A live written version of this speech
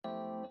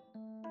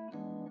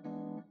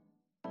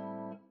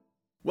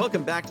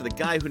Welcome back to the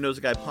Guy Who Knows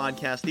a Guy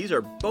podcast. These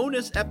are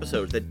bonus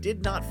episodes that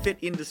did not fit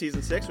into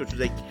Season 6, which was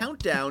a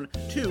countdown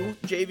to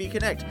JV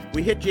Connect.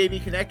 We hit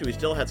JV Connect, and we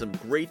still had some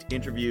great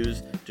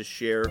interviews to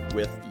share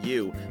with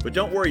you. But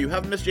don't worry, you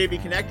haven't missed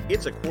JV Connect.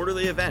 It's a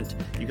quarterly event.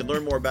 You can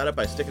learn more about it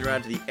by sticking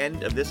around to the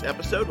end of this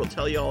episode. We'll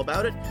tell you all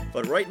about it.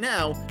 But right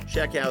now,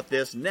 check out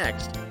this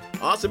next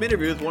awesome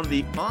interview with one of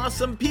the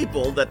awesome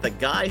people that the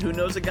Guy Who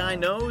Knows a Guy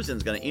knows and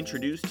is going to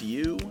introduce to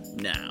you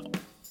now.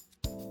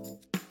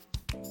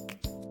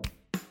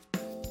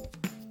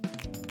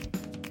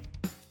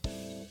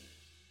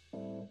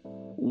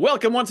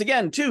 Welcome once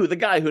again to the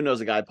Guy Who Knows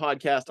a Guy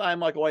podcast. I'm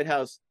Michael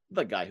Whitehouse,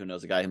 the guy who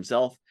knows a guy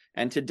himself.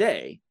 And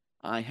today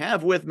I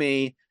have with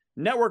me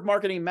network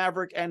marketing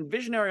maverick and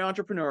visionary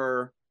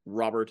entrepreneur,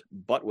 Robert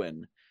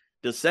Butwin.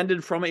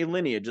 Descended from a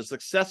lineage of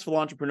successful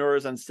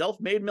entrepreneurs and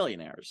self-made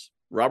millionaires,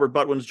 Robert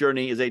Butwin's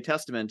journey is a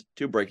testament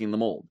to breaking the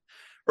mold.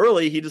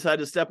 Early, he decided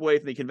to step away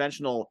from the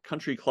conventional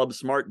country club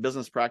smart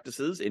business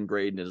practices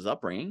ingrained in his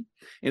upbringing,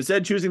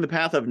 instead choosing the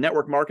path of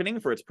network marketing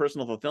for its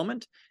personal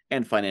fulfillment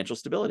and financial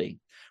stability.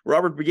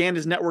 Robert began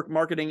his network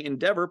marketing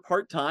endeavor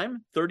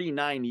part-time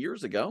 39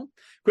 years ago.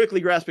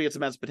 Quickly grasping its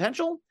immense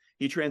potential,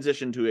 he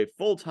transitioned to a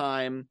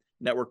full-time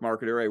network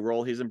marketer, a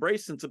role he's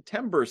embraced since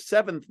September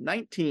 7th,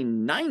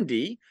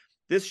 1990.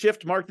 This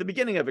shift marked the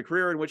beginning of a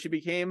career in which he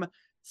became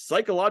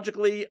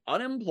psychologically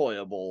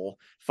unemployable,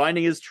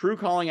 finding his true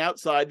calling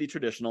outside the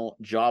traditional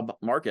job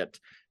market.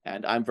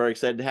 And I'm very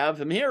excited to have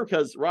him here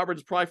because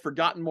Robert's probably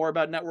forgotten more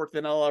about network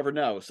than I'll ever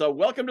know. So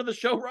welcome to the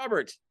show,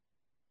 Robert.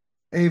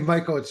 Hey,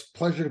 Michael, it's a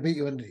pleasure to meet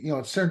you. And,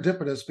 it's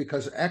serendipitous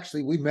because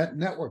actually we met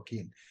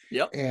networking.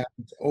 Yep. And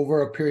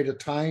over a period of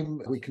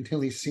time, we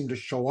continually seem to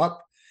show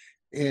up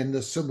in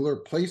the similar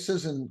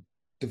places and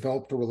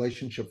developed a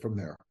relationship from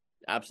there.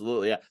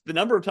 Absolutely. Yeah. The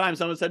number of times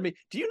someone said to me,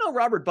 "Do you know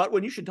Robert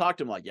Butwin? You should talk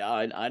to him." Like, yeah,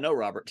 I know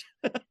Robert.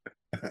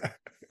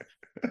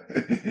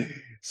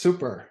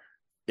 Super.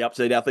 Yep.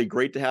 So definitely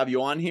great to have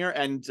you on here.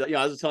 And, as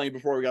I was telling you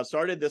before we got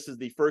started, this is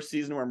the first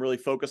season where I'm really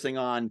focusing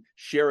on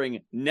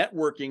sharing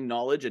networking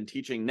knowledge and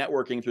teaching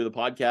networking through the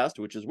podcast,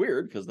 which is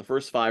weird because the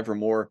first 5 are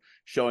more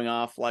showing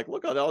off like,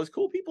 look at all these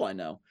cool people I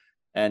know.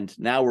 And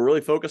now we're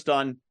really focused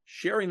on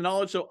sharing the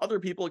knowledge so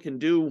other people can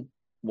do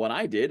what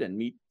I did and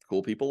meet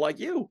cool people like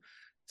you.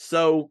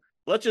 So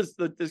let's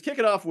kick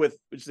it off with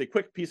just a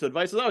quick piece of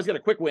advice. I always get a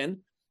quick win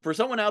for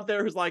someone out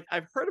there who's like,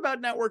 I've heard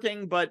about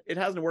networking, but it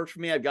hasn't worked for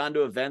me. I've gone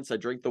to events, I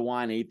drink the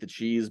wine, I eat the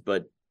cheese,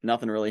 but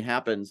nothing really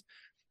happens.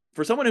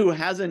 For someone who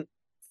hasn't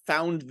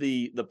found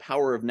the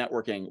power of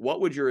networking,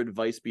 what would your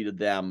advice be to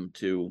them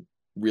to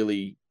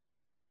really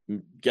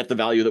get the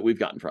value that we've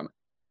gotten from it?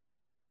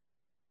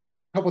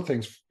 A couple of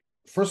things.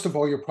 First of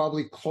all, you're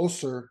probably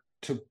closer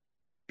to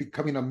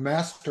becoming a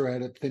master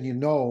at it than you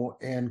know.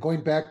 And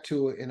going back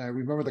to, and I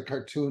remember the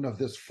cartoon of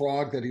this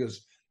frog that he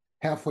was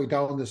halfway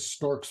down this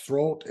stork's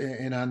throat,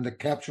 and on the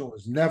caption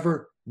was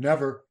never,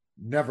 never,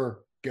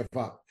 never give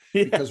up.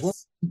 Yes.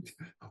 Because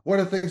one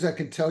of the things I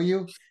can tell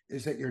you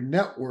is that your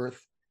net worth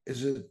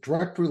is a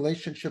direct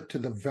relationship to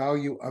the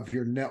value of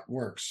your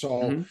network.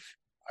 So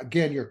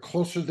again, you're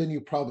closer than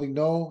you probably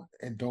know,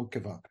 and don't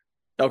give up.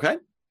 Okay.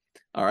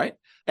 All right.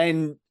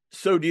 And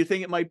so do you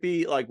think it might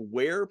be like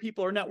where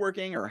people are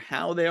networking or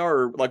how they are?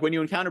 Or like when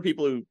you encounter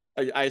people who,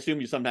 I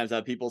assume you sometimes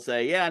have people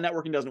say, yeah,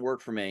 networking doesn't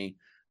work for me.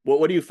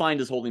 What do you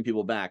find is holding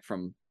people back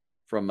from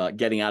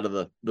getting out of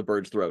the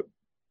bird's throat?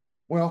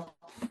 Well,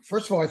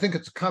 first of all, I think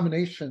it's a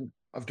combination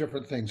of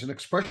different things. An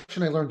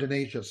expression I learned in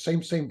Asia,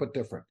 same, but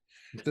different.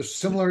 There's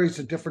similarities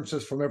and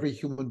differences from every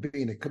human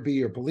being. It could be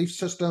your belief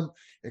system,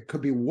 it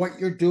could be what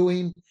you're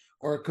doing,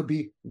 or it could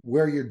be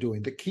where you're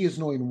doing. The key is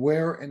knowing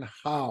where and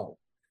how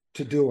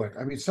to do it.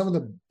 I mean, some of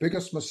the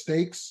biggest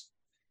mistakes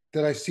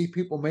that I see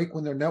people make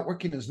when they're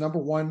networking is, number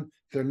one,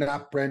 they're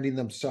not branding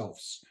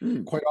themselves.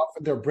 Quite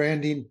often they're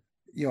branding,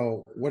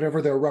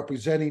 whatever they're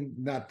representing,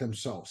 not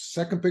themselves.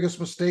 Second biggest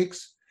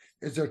mistakes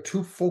is they're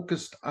too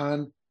focused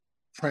on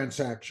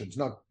transactions.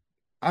 Now,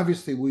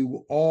 obviously, we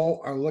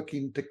all are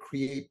looking to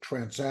create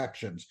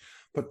transactions,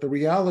 but the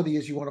reality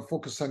is you want to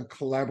focus on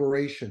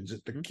collaborations.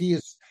 The key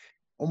is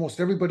almost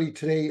everybody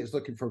today is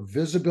looking for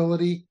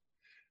visibility,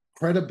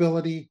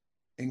 credibility,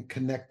 and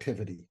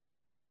connectivity.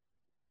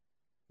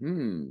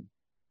 And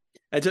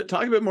to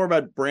talk a bit more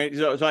about brand,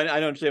 so I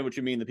don't understand what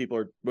you mean that people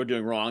are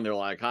doing wrong. They're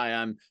like, hi,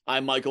 I'm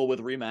Michael with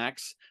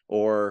Remax,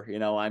 or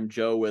I'm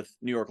Joe with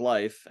New York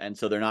Life, and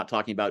so they're not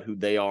talking about who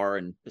they are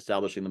and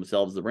establishing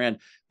themselves as a brand.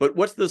 But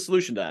what's the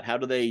solution to that? How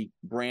do they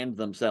brand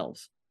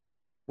themselves?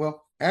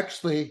 Well,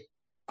 actually,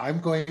 I'm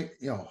going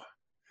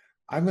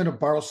to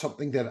borrow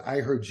something that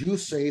I heard you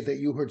say that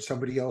you heard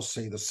somebody else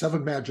say, the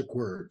 7 magic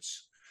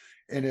words.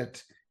 And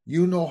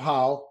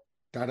how,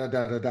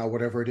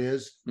 whatever it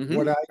is,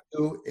 what I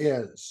do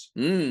is.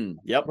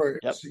 Yep.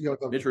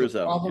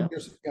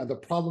 The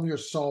problem you're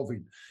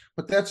solving.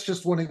 But that's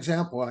just one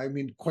example. I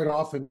mean, quite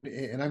often,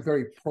 and I'm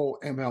very pro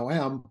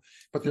MLM,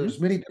 but there's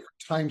many different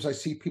times I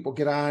see people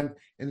get on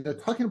and they're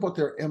talking about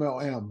their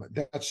MLM.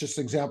 That's just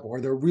an example,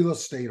 or their real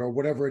estate or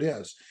whatever it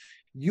is.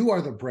 You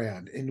are the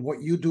brand, and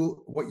what you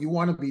do, what you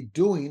want to be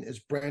doing is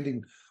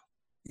branding,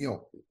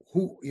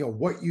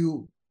 what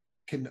you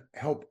can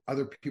help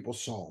other people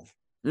solve.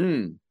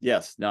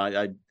 Yes. No,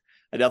 I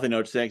definitely know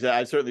what you're saying. 'Cause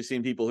I've certainly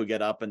seen people who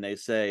get up and they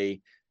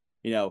say,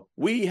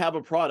 we have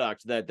a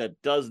product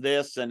that does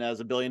this and has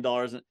 $1 billion.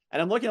 And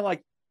I'm looking at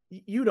like,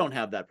 you don't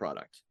have that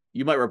product.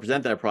 You might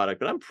represent that product,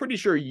 but I'm pretty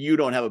sure you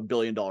don't have $1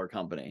 billion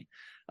company.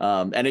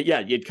 And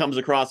it comes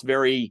across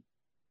very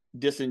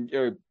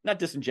not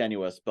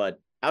disingenuous, but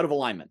out of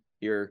alignment.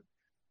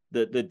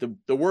 The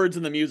words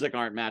and the music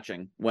aren't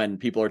matching when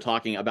people are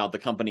talking about the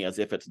company as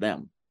if it's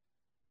them.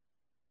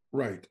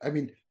 Right. I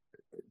mean,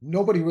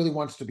 nobody really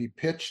wants to be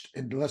pitched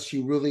unless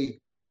you really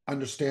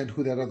understand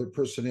who that other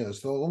person is.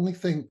 The only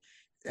thing,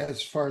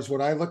 as far as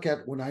what I look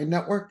at when I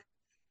network,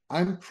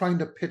 I'm trying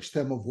to pitch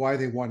them of why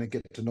they want to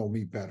get to know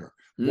me better,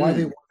 why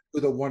they want to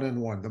do the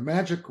one-on-one. The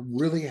magic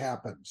really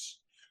happens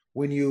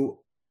when you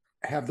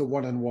have the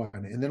one-on-one,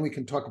 and then we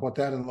can talk about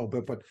that in a little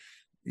bit. But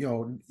you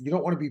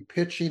don't want to be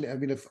pitching. I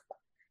mean,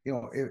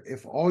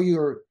 if all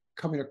you're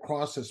coming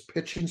across as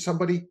pitching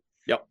somebody,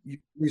 yep,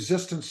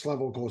 resistance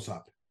level goes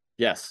up.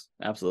 Yes,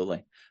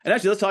 absolutely. And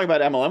actually, let's talk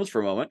about MLMs for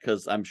a moment,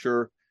 because I'm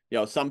sure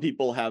some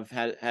people have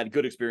had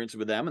good experiences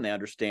with them and they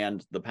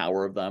understand the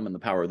power of them and the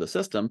power of the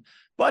system,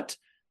 but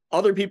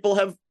other people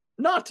have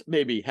not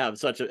maybe have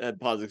such a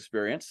positive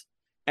experience.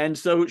 And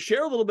so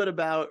share a little bit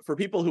about, for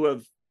people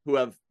who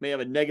may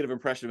have a negative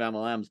impression of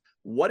MLMs,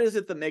 what is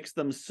it that makes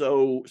them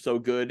so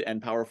good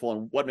and powerful,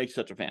 and what makes you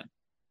such a fan?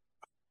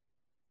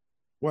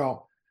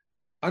 Well,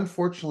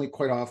 unfortunately,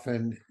 quite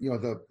often,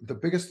 the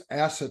biggest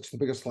assets, the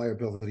biggest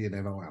liability in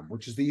MLM,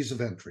 which is the ease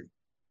of entry.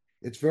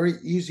 It's very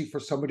easy for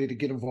somebody to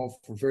get involved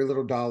for very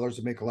little dollars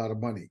and make a lot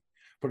of money.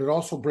 But it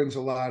also brings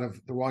a lot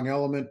of the wrong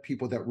element,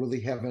 people that really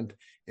haven't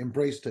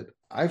embraced it.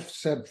 I've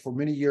said for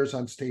many years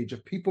on stage,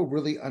 if people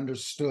really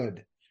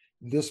understood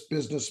this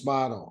business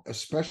model,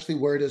 especially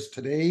where it is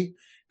today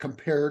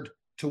compared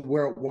to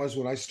where it was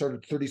when I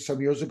started 30 some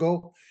years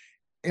ago,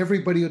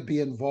 everybody would be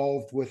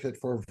involved with it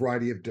for a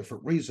variety of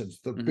different reasons.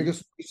 The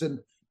biggest reason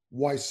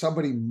why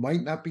somebody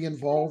might not be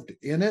involved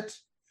in it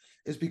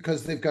is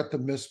because they've got the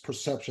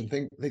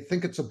misperception. They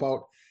think it's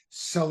about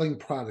selling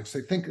products.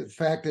 They think the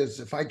fact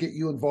is, if I get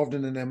you involved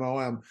in an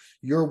MLM,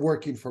 you're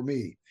working for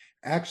me.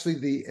 Actually,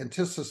 the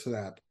antithesis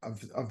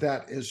of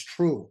that is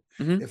true.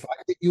 If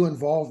I get you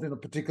involved in a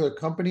particular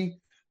company,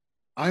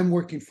 I'm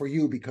working for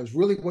you, because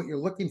really what you're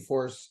looking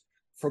for is,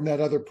 from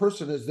that other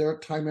person, is their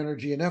time,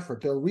 energy, and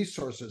effort, their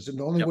resources. And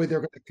the only way they're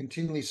going to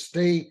continually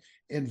stay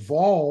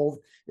involved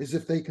is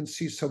if they can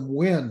see some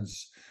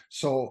wins.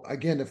 So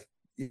again, if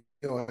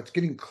it's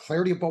getting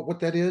clarity about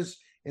what that is.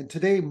 And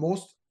today,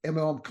 most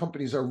MLM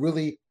companies are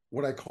really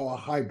what I call a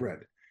hybrid.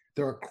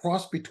 They're a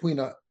cross between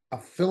an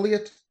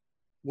affiliate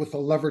with a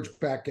leveraged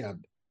back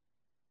end.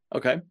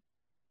 Okay.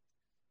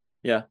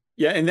 Yeah.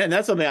 And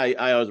that's something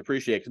I always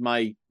appreciate, because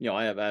I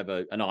have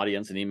an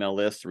audience, an email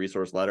list, a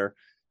resource letter,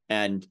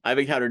 and I've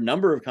encountered a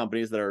number of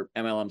companies that are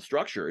MLM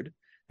structured.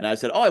 And I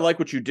said, I like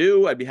what you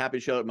do. I'd be happy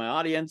to show it to my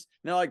audience.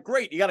 And they're like,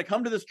 great, you got to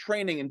come to this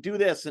training and do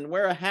this and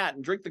wear a hat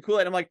and drink the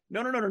Kool-Aid. I'm like,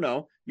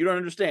 no. You don't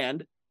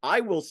understand.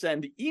 I will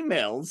send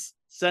emails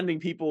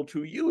sending people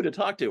to you to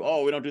talk to.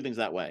 Oh, we don't do things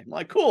that way. I'm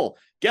like, cool.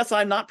 Guess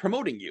I'm not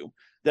promoting you.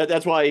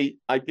 That's why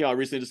I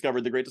recently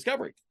discovered the Great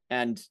Discovery.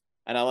 And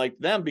I like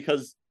them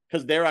because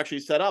they're actually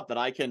set up that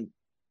I can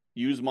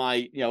use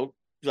my, because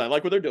I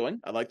like what they're doing.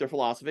 I like their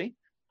philosophy.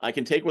 I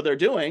can take what they're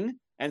doing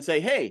and say,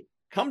 hey,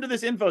 come to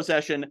this info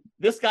session.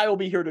 This guy will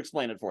be here to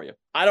explain it for you.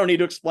 I don't need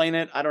to explain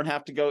it. I don't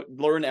have to go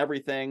learn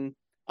everything.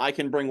 I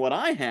can bring what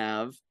I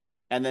have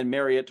and then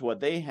marry it to what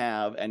they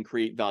have and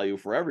create value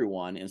for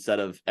everyone, instead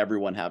of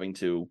everyone having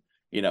to,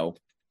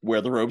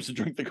 wear the robes and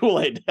drink the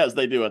Kool-Aid as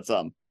they do at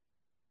some.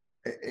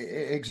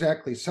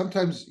 Exactly.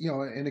 Sometimes,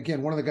 and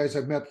again, one of the guys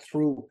I've met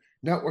through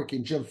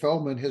networking, Jim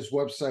Feldman, his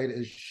website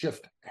is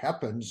Shift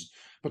Happens.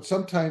 But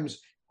sometimes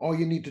all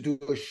you need to do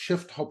is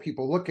shift how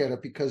people look at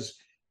it, because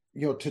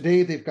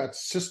today they've got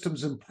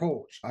systems in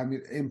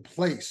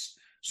place.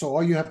 So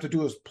all you have to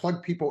do is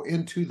plug people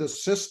into the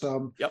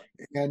system,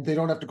 and they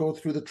don't have to go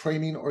through the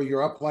training, or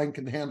your upline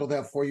can handle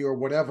that for you or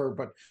whatever.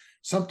 But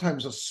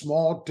sometimes a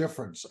small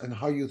difference in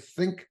how you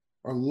think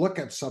or look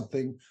at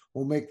something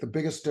will make the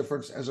biggest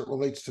difference as it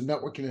relates to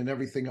networking and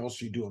everything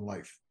else you do in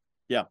life.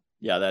 Yeah,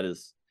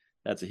 that's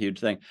a huge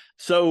thing.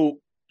 So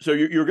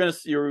you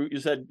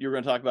said you were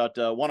gonna talk about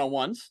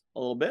one-on-ones a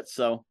little bit.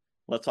 So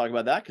let's talk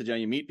about that, because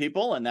you meet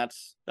people, and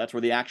that's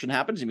where the action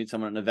happens. You meet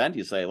someone at an event,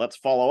 you say, let's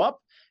follow up,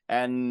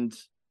 and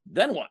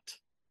then what?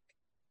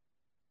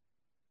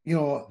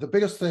 The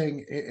biggest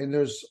thing, and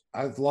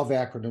I love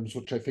acronyms,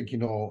 which I think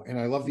and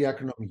I love the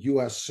acronym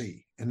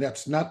USC, and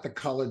that's not the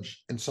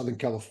college in Southern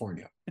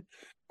California,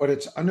 but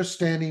it's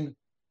understanding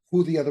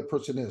who the other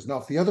person is. Now,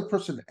 if the other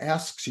person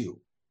asks you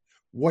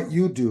what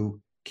you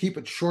do, keep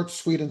it short,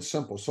 sweet, and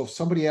simple. So if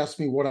somebody asks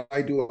me what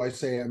I do, I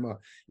say I'm an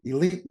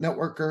elite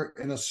networker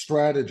and a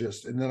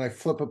strategist, and then I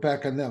flip it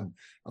back on them.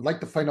 I'd like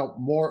to find out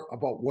more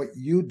about what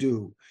you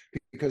do,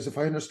 because if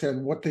I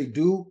understand what they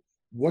do,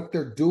 what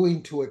they're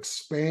doing to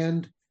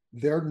expand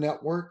their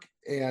network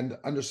and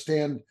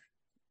understand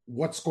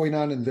what's going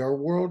on in their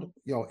world.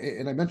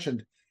 And I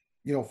mentioned,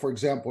 for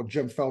example,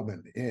 Jim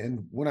Feldman.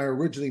 And when I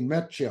originally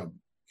met Jim,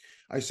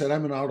 I said,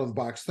 I'm an out of the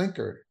box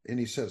thinker. And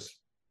he says,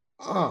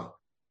 I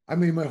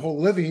made my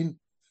whole living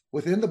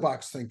within the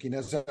box thinking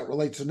as that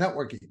relates to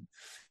networking.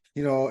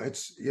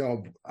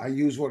 I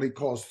use what he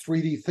calls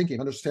 3D thinking,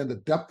 understand the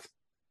depth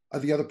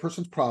of the other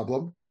person's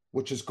problem,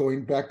 which is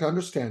going back to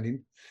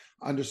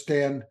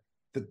understand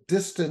the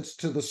distance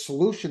to the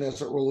solution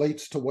as it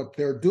relates to what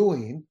they're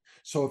doing.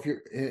 So if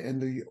you're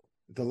in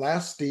the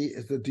last D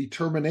is the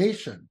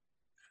determination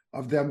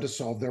of them to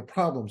solve their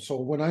problem.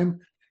 So when I'm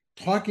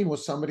talking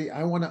with somebody,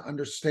 I want to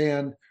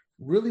understand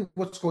really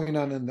what's going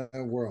on in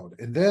their world.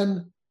 And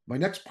then my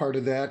next part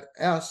of that,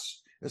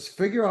 S, is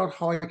figure out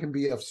how I can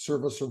be of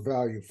service or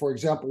value. For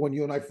example, when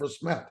you and I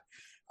first met,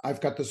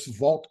 I've got this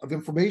vault of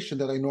information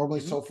that I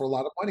normally sell for a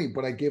lot of money,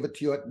 but I gave it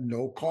to you at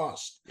no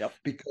cost. Yep.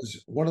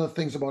 Because one of the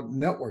things about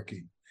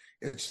networking,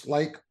 it's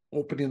like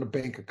opening a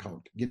bank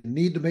account. You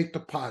need to make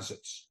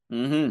deposits.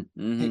 You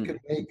can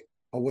make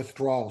a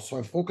withdrawal. So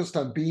I'm focused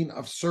on being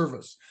of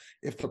service.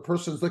 If the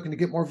person's looking to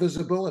get more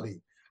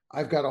visibility,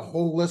 I've got a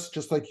whole list,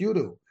 just like you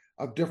do,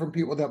 of different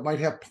people that might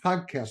have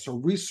podcasts or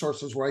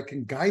resources where I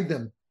can guide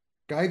them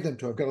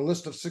to. I've got a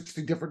list of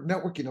 60 different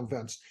networking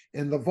events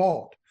in the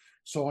vault.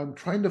 So I'm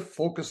trying to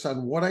focus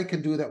on what I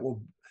can do that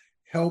will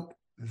help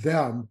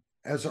them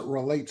as it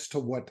relates to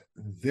what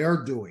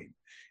they're doing.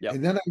 Yep.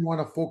 And then I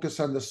want to focus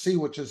on the C,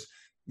 which is,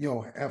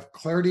 have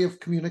clarity of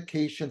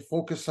communication,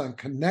 focus on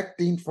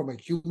connecting from a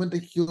human to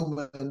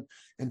human,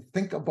 and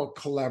think about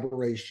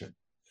collaboration.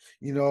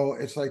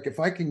 It's like if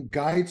I can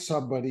guide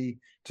somebody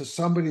to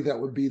somebody that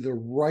would be the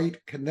right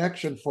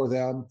connection for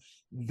them,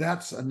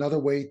 that's another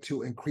way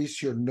to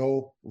increase your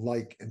know,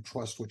 like, and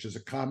trust, which is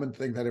a common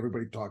thing that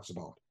everybody talks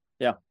about.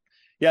 Yeah.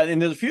 Yeah.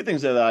 And there's a few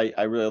things that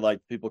I really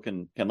like people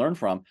can learn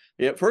from.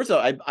 First of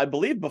all, I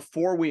believe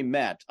before we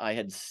met, I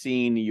had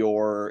seen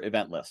your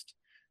event list.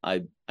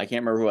 I can't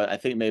remember who, I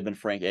think it may have been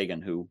Frank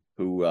Agan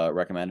who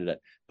recommended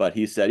it, but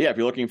he said, yeah, if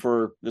you're looking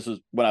for, this was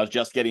when I was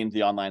just getting into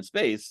the online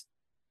space.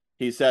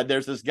 He said,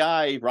 there's this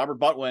guy, Robert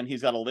Butwin,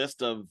 he's got a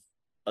list of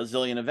a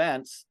zillion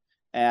events.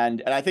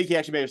 And I think he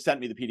actually may have sent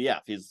me the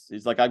PDF.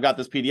 He's like, I've got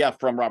this PDF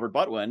from Robert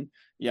Butwin,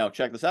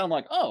 check this out. I'm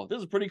like, oh, this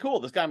is pretty cool.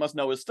 This guy must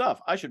know his stuff.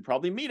 I should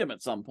probably meet him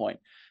at some point.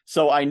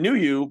 So I knew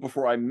you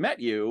before I met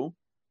you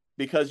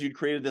because you'd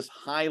created this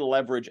high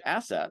leverage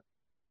asset.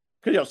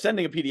 Because,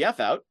 sending a PDF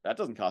out, that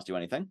doesn't cost you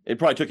anything. It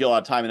probably took you a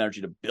lot of time and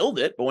energy to build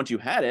it. But once you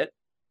had it,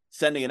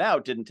 sending it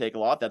out didn't take a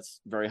lot. That's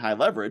very high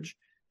leverage.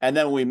 And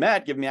then when we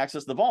met, give me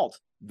access to the vault,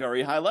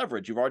 very high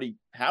leverage. You've already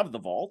have the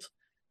vault.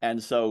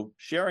 And so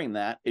sharing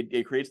that,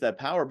 it creates that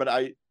power. But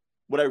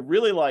what I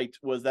really liked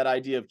was that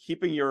idea of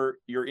keeping your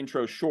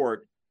intro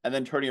short and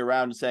then turning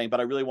around and saying, but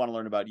I really want to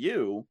learn about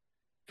you.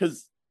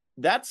 Because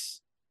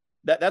that's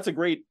a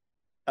great,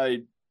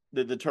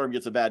 the term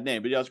gets a bad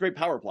name, but it's a great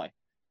power play.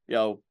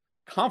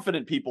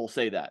 Confident people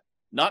say that.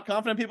 Not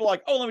confident people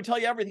like, oh, let me tell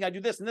you everything. I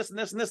do this and this and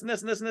this and this and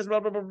this and this and this, blah,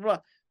 blah, blah, blah.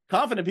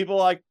 Confident people are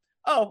like,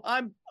 oh,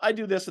 I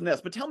do this and this,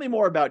 but tell me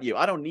more about you.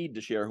 I don't need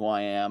to share who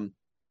I am.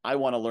 I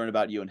want to learn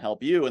about you and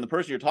help you. And the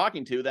person you're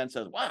talking to then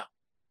says,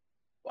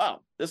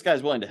 wow, this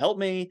guy's willing to help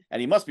me. And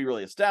he must be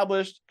really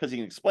established because he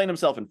can explain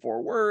himself in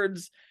 4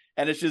 words.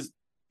 And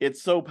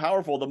it's so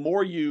powerful. The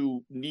more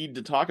you need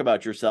to talk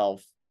about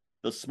yourself,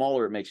 the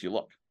smaller it makes you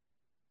look.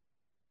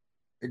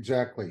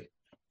 Exactly.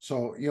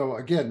 So,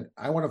 again,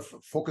 I want to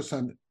focus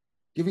on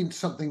giving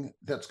something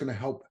that's going to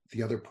help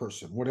the other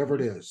person, whatever it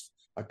is,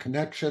 a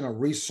connection, a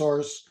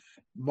resource,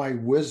 my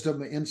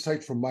wisdom,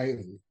 insight from my,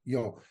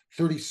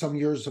 30 some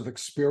years of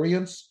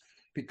experience,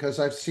 because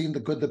I've seen the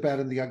good, the bad,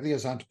 and the ugly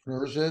as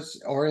entrepreneurs is,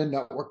 or in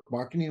network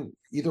marketing,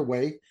 either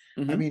way.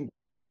 I mean,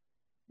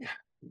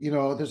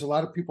 there's a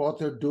lot of people out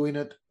there doing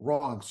it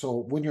wrong.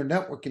 So when you're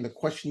networking, the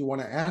question you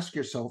want to ask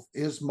yourself,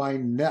 is my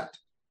net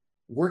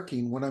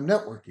working when I'm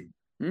networking?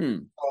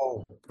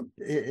 So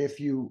if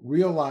you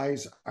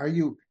realize, are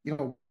you,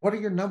 what are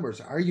your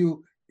numbers? Are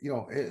you,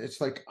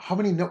 it's like, how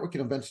many networking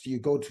events do you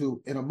go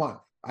to in a month?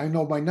 I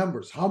know my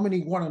numbers. How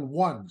many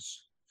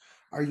one-on-ones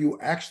are you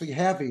actually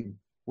having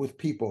with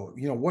people?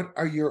 What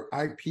are your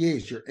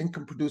IPAs, your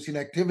income producing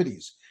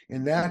activities?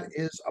 And that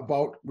is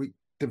about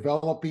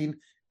developing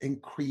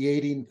and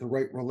creating the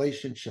right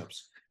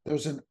relationships.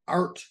 There's an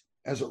art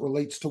as it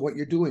relates to what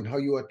you're doing, how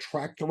you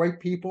attract the right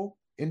people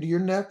into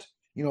your net,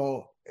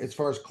 as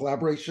far as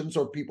collaborations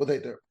or people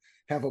that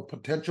have a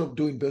potential of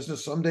doing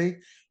business someday,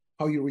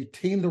 how you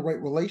retain the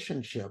right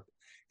relationship.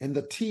 And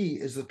the T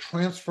is the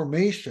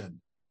transformation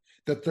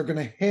that they're going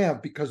to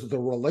have because of the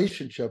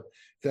relationship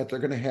that they're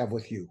going to have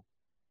with you.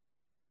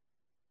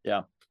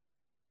 Yeah.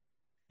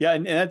 Yeah.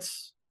 And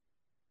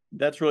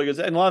that's really good.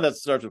 And a lot of that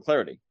starts with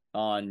clarity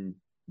on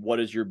what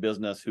is your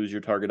business, who's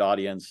your target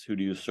audience, who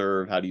do you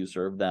serve, how do you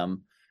serve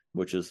them,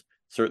 which is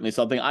certainly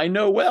something I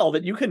know well,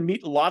 that you can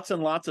meet lots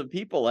and lots of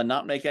people and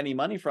not make any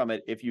money from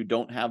it if you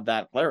don't have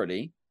that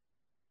clarity.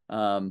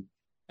 And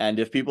And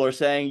if people are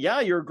saying, yeah,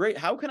 you're great,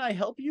 how can I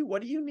help you?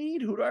 What do you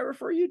need? Who do I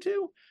refer you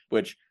to?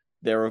 Which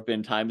there have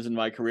been times in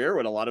my career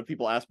when a lot of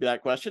people asked me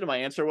that question and my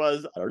answer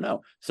was, I don't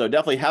know. So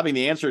definitely having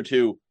the answer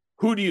to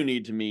who do you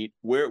need to meet?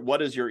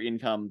 What is your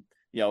income?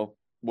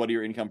 What are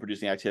your income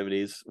producing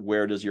activities?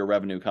 Where does your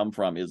revenue come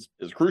from is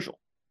crucial.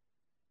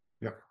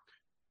 Yeah.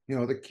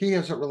 The key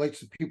as it relates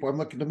to people I'm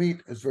looking to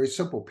meet is very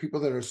simple. People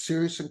that are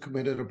serious and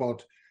committed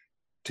about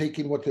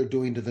taking what they're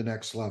doing to the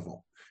next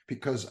level.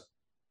 Because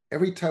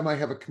every time I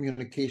have a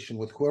communication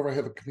with whoever I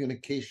have a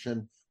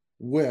communication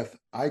with,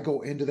 I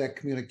go into that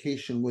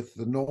communication with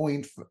the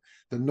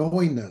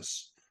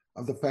knowingness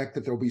of the fact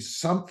that there'll be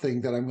something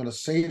that I'm going to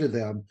say to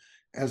them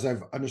as I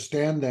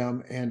understand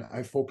them, and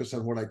I focus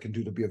on what I can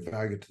do to be of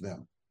value to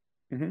them.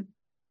 Mm-hmm.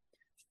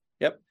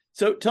 Yep.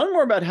 So tell me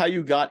more about how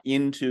you got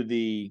into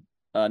the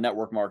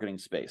network marketing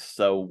space.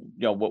 So,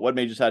 what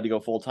made you decide to go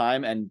full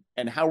time,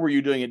 and how were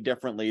you doing it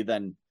differently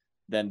than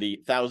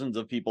the thousands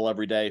of people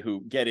every day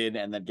who get in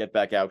and then get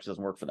back out because it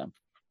doesn't work for them?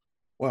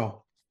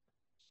 Well,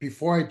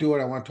 before I do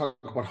it, I want to talk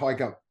about how I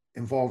got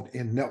involved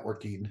in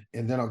networking,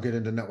 and then I'll get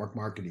into network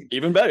marketing.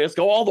 Even better. Let's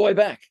go all the way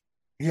back.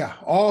 Yeah,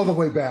 all the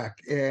way back.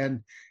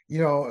 And, it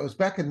was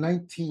back in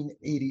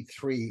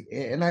 1983.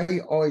 And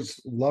I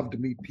always loved to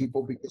meet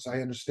people because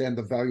I understand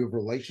the value of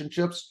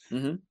relationships.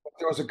 Mm-hmm.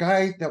 There was a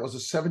guy that was a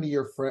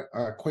 70-year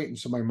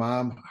acquaintance of my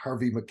mom,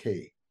 Harvey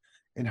McKay.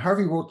 And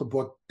Harvey wrote the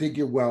book, Dig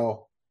Your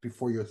Well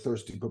Before You're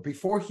Thirsty. But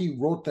before he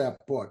wrote that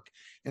book,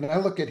 and I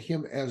look at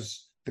him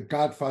as the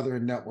godfather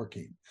in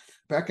networking.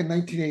 Back in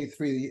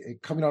 1983,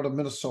 coming out of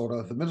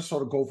Minnesota, the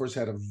Minnesota Gophers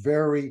had a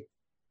very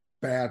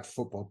bad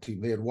football team.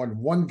 They had won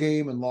one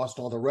game and lost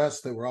all the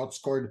rest. They were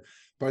outscored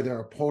by their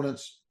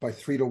opponents by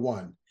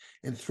 3-1.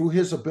 And through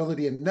his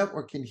ability in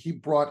networking, he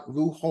brought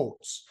Lou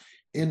Holtz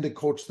in to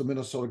coach the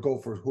Minnesota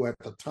Gophers, who at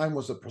the time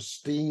was a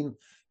pristine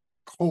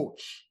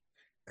coach.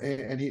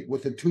 And he,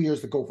 within 2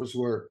 years, the Gophers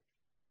were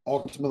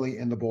ultimately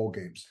in the bowl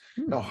games.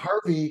 Now,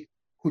 Harvey,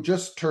 who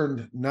just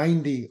turned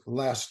 90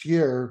 last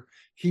year,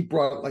 he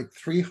brought like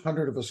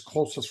 300 of his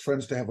closest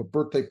friends to have a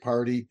birthday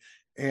party,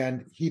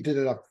 and he did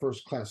it up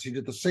first class. He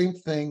did the same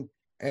thing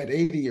at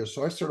 80 years.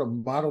 So I sort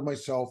of modeled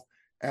myself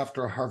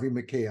after Harvey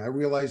McKay. I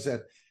realized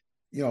that,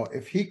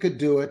 if he could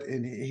do it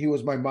and he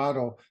was my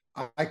model,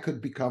 I could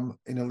become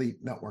an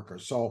elite networker.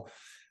 So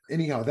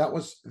anyhow,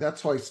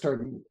 that's how I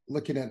started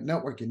looking at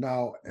networking.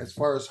 Now, as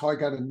far as how I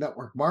got into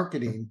network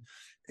marketing,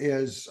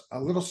 is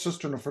a little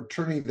sister in a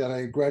fraternity that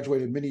I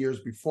graduated many years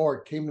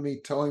before came to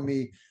me telling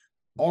me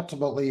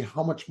ultimately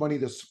how much money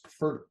this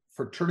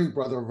fraternity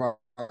brother of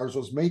ours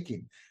was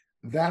making.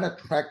 That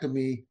attracted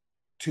me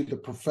to the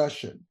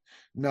profession.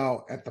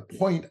 Now, at the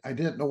point, I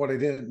didn't know what I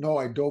didn't know.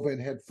 I dove in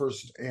head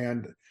first,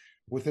 and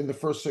within the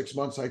first 6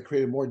 months, I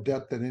created more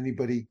debt than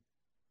anybody,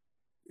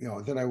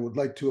 than I would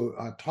like to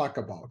talk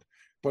about.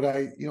 But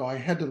I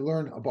had to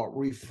learn about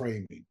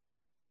reframing.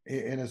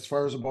 And as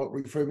far as about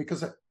reframing,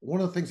 because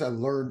one of the things I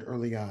learned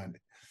early on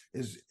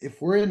is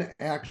if we're in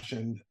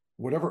action,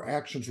 whatever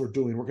actions we're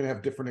doing, we're going to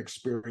have different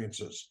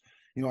experiences.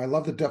 I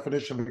love the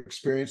definition of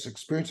experience.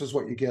 Experience is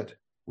what you get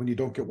when you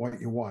don't get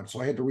what you want. So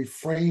I had to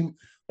reframe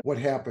what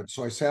happened.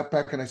 So I sat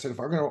back and I said, if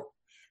I'm going to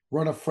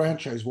run a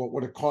franchise, what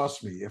would it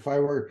cost me? If I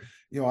were,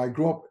 I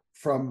grew up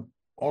from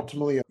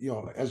ultimately,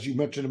 as you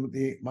mentioned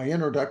in my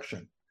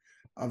introduction,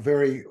 a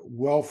very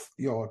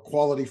a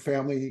quality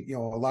family, a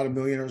lot of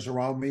millionaires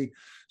around me.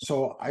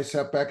 So I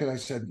sat back and I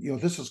said,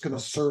 this is going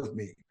to serve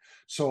me.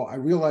 So I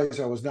realized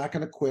I was not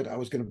going to quit. I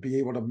was going to be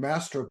able to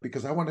master it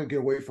because I wanted to get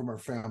away from our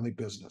family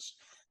business.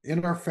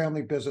 In our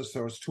family business,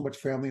 there was too much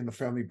family, and the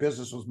family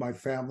business was my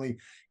family.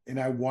 And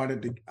I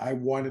wanted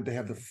to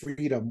have the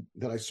freedom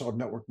that I saw in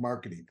network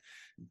marketing.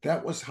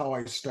 That was how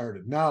I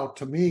started. Now,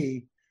 to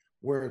me,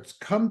 where it's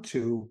come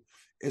to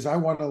is I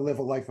want to live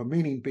a life of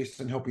meaning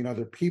based on helping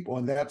other people.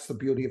 And that's the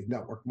beauty of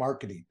network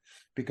marketing,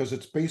 because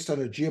it's based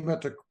on a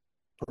geometric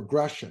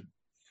progression.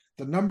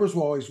 The numbers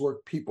will always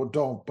work, people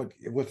don't, but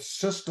with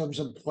systems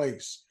in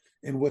place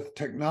and with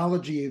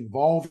technology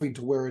evolving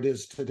to where it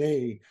is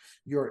today,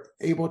 you're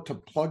able to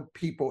plug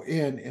people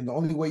in, and the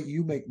only way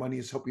you make money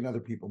is helping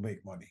other people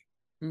make money.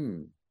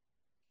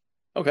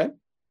 Okay.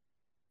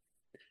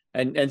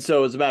 And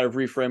so it's a matter of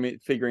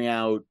reframing, figuring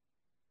out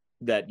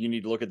that you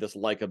need to look at this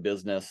like a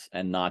business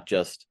and not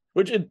just,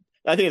 I think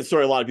it's a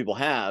story a lot of people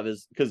have,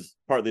 is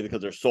partly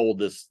because they're sold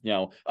this,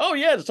 oh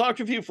yeah, just talk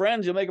to a few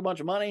friends, you'll make a bunch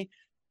of money.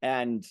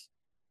 And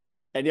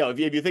if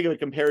you think of it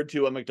compared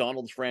to a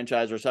McDonald's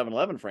franchise or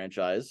 7-Eleven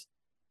franchise,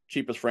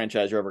 cheapest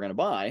franchise you're ever going to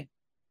buy,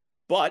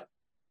 but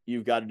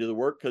you've got to do the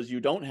work because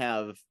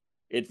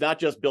it's not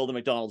just build a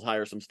McDonald's,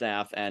 hire some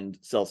staff and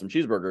sell some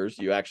cheeseburgers.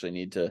 You actually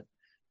need to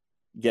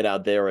get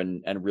out there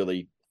and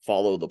really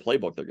follow the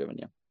playbook they're giving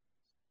you.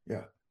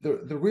 Yeah.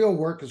 The real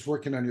work is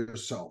working on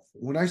yourself.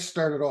 When I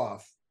started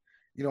off,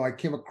 I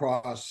came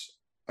across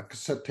a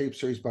cassette tape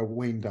series by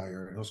Wayne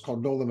Dyer, and it was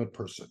called No Limit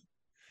Person.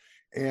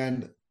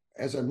 And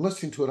as I'm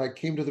listening to it, I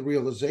came to the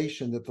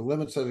realization that the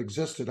limits that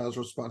existed, I was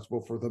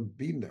responsible for them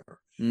being there.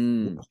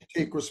 Once you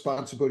take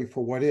responsibility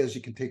for what is,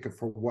 you can take it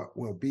for what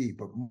will be.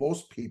 But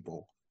most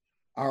people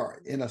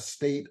are in a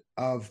state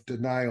of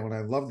denial. And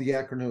I love the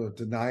acronym of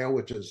denial,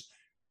 which is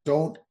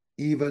don't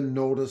even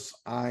notice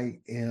I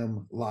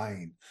am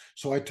lying.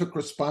 So I took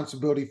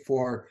responsibility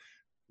for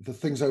the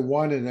things I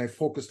wanted and I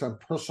focused on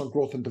personal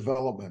growth and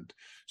development.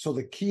 So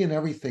the key in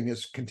everything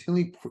is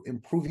continually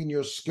improving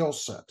your skill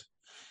set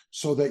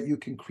so that you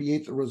can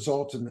create the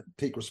results and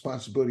take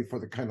responsibility for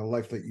the kind of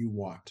life that you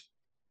want.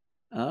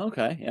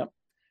 Okay. Yep.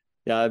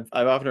 Yeah.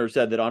 I've often heard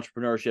said that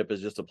entrepreneurship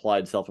is just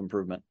applied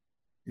self-improvement.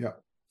 Yeah.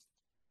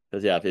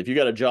 Because yeah, if you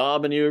got a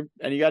job and you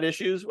got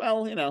issues,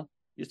 well,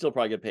 you still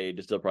probably get paid,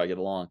 you still probably get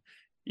along.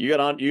 You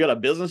got a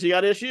business, you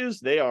got issues,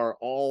 they are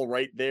all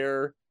right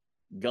there,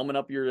 gumming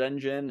up your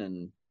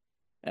engine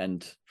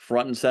and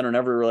front and center in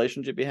every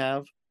relationship you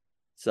have.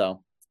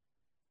 So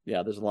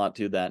yeah, there's a lot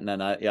to that. And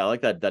then I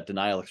like that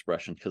denial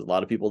expression, because a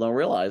lot of people don't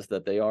realize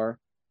that they are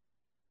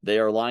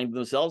lying to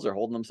themselves, they're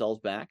holding themselves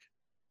back.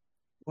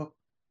 Well,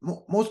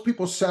 most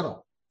people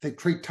settle. They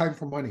trade time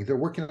for money. They're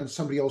working on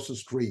somebody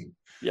else's dream.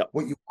 Yep.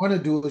 What you want to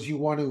do is you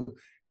want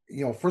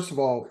to, first of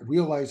all,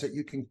 realize that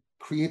you can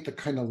create the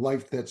kind of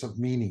life that's of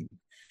meaning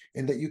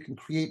and that you can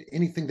create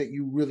anything that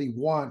you really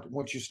want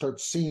once you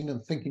start seeing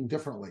and thinking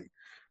differently.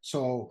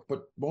 So,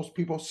 but most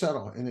people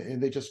settle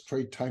and they just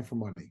trade time for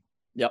money.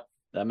 Yep,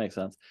 that makes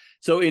sense.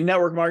 So in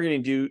network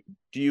marketing, do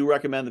you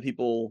recommend that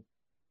people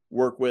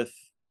work with,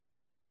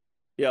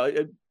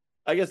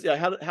 I guess, yeah,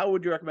 how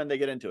would you recommend they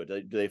get into it?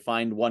 Do they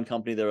find one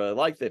company they really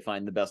like? They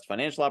find the best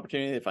financial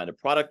opportunity? They find a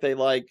product they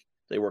like?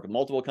 They work with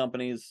multiple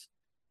companies?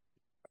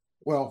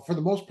 Well, for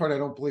the most part, I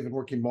don't believe in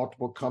working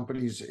multiple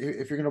companies.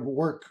 If you're going to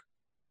work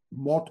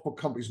multiple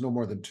companies, no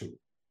more than two.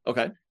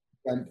 Okay.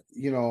 And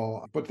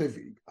but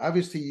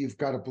you've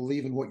got to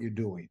believe in what you're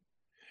doing.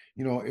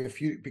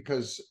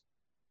 Because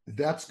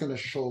that's going to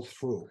show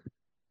through.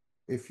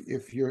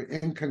 If you're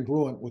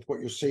incongruent with what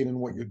you're saying and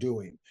what you're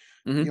doing.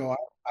 Mm-hmm.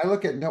 I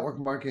look at network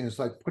marketing as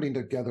like putting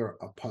together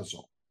a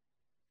puzzle,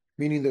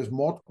 meaning there's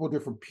multiple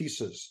different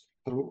pieces,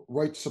 the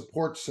right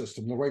support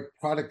system, the right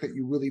product that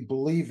you really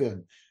believe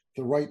in,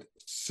 the right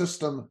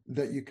system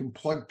that you can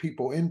plug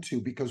people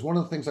into. Because one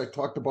of the things I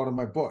talked about in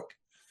my book,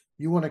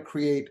 you want to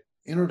create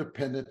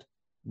interdependent,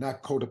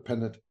 not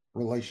codependent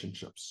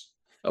relationships.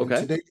 Okay.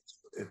 And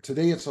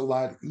today it's a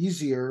lot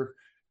easier,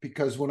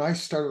 because when I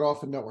started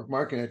off in network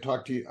marketing,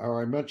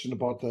 I mentioned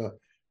about the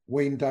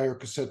Wayne Dyer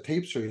cassette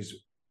tape series.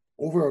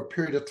 Over a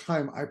period of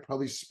time, I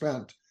probably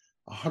spent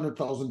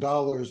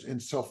 $100,000 in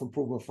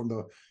self-improvement, from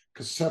the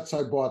cassettes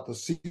I bought, the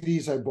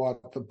CDs I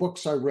bought, the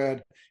books I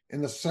read,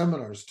 and the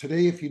seminars.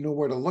 Today, if you know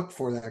where to look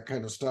for that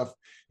kind of stuff,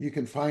 you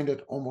can find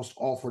it almost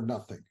all for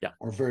nothing. Yeah.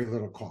 Or very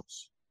little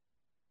cost.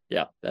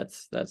 Yeah,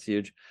 that's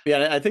huge.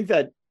 Yeah, I think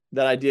that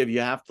idea of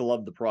you have to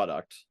love the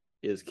product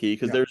is key,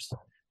 because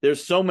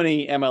there's so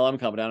many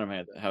MLM companies. I don't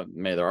know how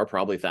many there are,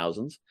 probably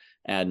thousands,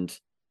 and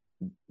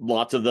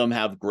lots of them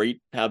have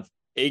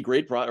a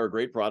great product or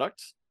great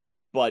products.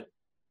 But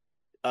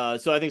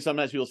so I think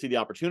sometimes people see the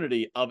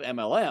opportunity of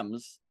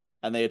MLMs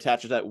and they attach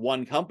it to that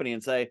one company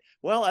and say,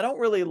 well, I don't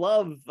really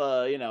love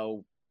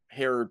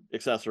hair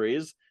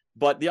accessories,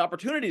 but the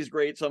opportunity is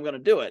great, so I'm going to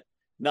do it,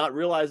 not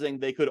realizing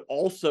they could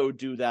also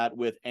do that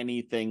with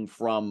anything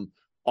from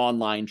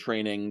online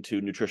training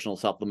to nutritional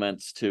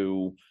supplements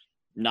to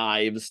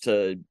knives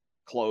to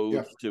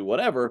clothes to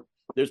whatever.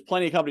 There's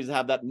plenty of companies that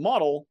have that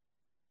model,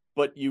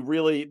 but you're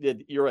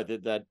right,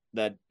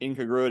 that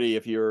incongruity.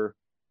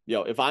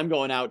 If I'm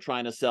going out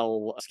trying to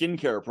sell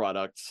skincare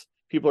products,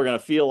 people are going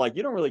to feel like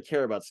you don't really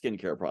care about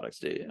skincare products,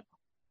 do you?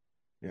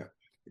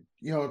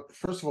 Yeah.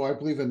 First of all, I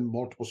believe in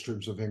multiple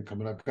streams of income,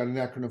 and I've got an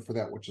acronym for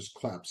that, which is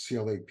CLAP,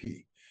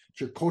 C-L-A-P.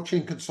 It's your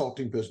coaching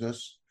consulting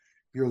business,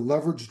 your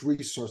leveraged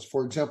resource.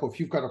 For example, if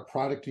you've got a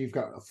product and you've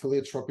got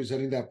affiliates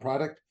representing that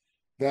product,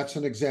 that's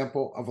an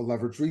example of a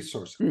leveraged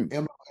resource.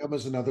 MLM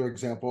is another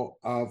example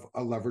of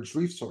a leveraged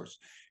resource.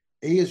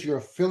 A is your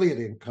affiliate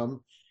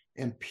income,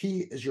 and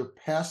P is your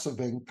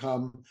passive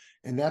income.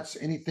 And that's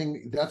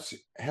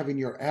having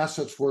your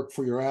assets work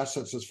for your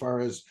assets, as far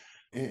as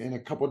in a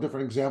couple of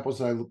different examples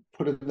that I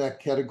put in that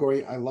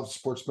category. I love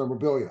sports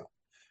memorabilia.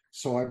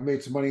 So I've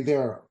made some money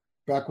there.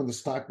 Back when the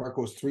stock market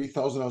was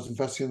 3,000, I was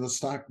investing in the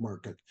stock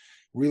market.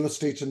 Real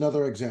estate's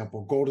another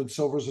example. Gold and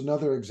silver is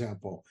another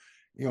example.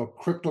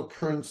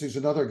 Cryptocurrency is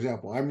another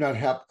example.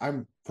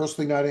 I'm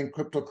personally not in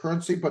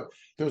cryptocurrency, but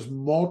there's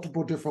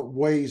multiple different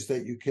ways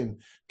that you can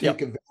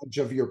take advantage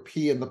of your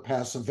P and the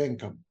passive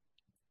income.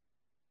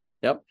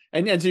 Yep.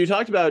 And so you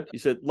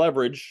said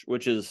leverage,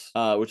 which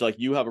like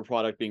you have a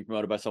product being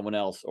promoted by someone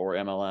else, or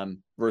MLM,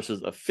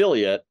 versus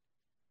affiliate.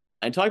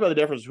 And talk about the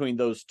difference between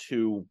those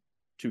two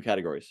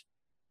categories.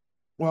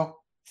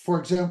 Well, for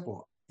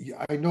example,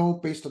 I know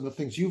based on the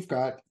things you've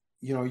got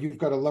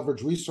a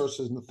leverage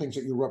resources and the things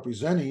that you're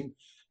representing,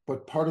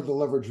 but part of the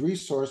leverage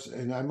resource,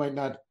 and I might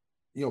not,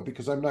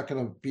 because I'm not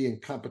going to be in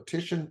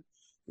competition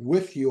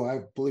with you,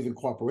 I believe in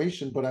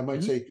cooperation, but I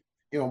might say,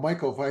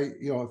 Michael,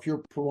 if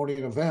you're promoting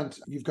an event,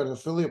 you've got an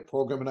affiliate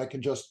program, and I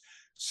can just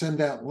send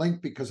that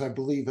link because I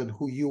believe in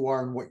who you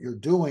are and what you're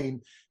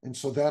doing. And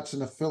so that's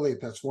an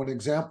affiliate. That's one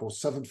example.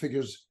 7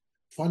 figures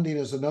funding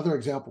is another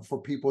example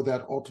for people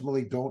that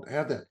ultimately don't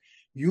have that.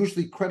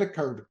 Usually credit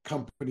card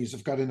companies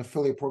have got an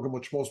affiliate program,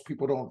 which most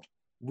people don't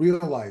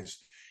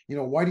realize.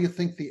 Why do you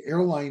think the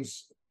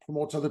airlines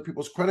promotes other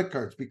people's credit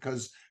cards?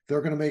 Because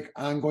they're going to make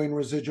ongoing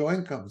residual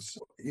incomes.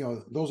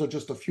 Those are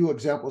just a few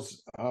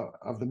examples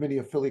of the many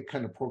affiliate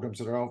kind of programs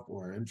that are out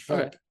there. In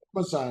fact,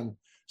 Amazon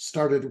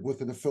started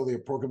with an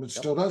affiliate program and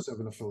still does have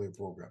an affiliate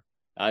program.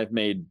 I've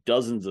made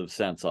dozens of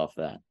cents off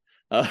that.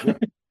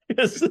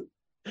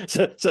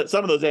 So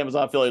some of those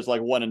Amazon affiliates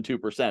like 1% and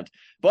 2%,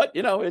 but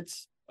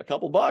it's a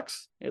couple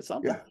bucks. It's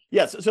something.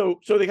 Yes. So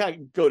they kind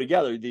of go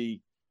together.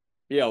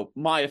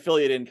 My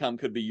affiliate income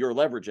could be your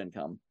leverage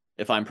income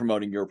if I'm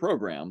promoting your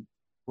program.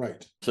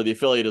 Right. So the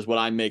affiliate is what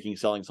I'm making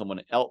selling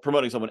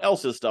promoting someone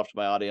else's stuff to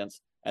my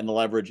audience, and the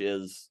leverage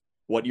is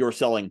what you're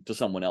selling to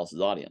someone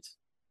else's audience.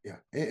 Yeah.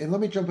 And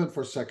let me jump in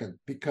for a second,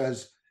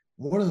 because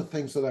one of the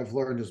things that I've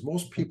learned is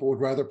most people would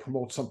rather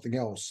promote something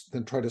else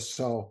than try to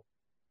sell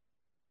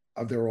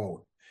of their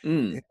own.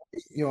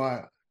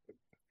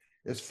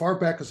 As far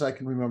back as I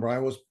can remember, I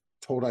was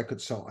told I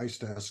could sell ice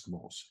to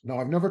Eskimos. Now,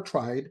 I've never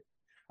tried.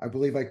 I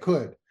believe I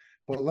could,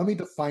 but let me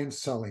define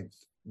selling.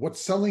 What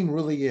selling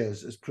really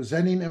is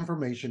presenting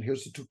information.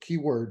 Here's the two key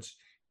words: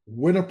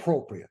 when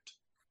appropriate,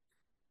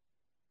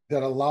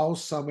 that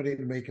allows somebody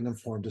to make an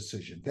informed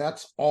decision.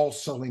 That's all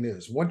selling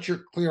is. Once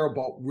you're clear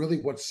about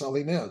really what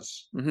selling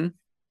is.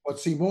 But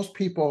see, most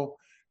people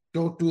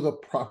don't do the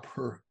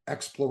proper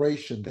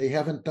exploration. They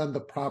haven't done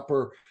the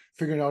proper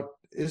figuring out,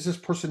 is this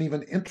person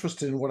even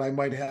interested in what I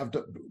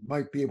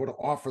might be able to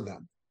offer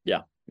them?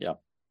 Yeah.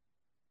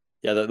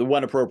 The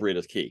when appropriate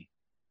is key.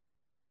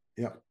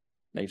 Yeah.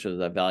 Make sure there's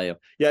that value.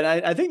 Yeah,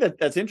 and I think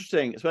that's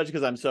interesting, especially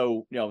because I'm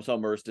so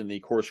immersed in the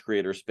course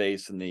creator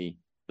space and the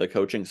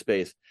coaching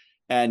space.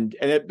 And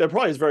it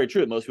probably is very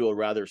true that most people would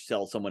rather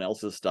sell someone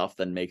else's stuff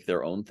than make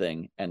their own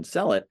thing and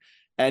sell it.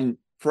 And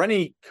for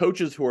any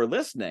coaches who are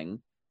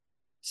listening,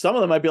 some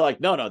of them might be like,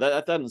 no,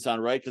 that doesn't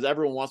sound right, because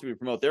everyone wants me to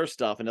promote their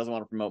stuff and doesn't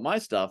want to promote my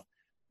stuff,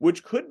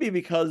 which could be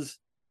because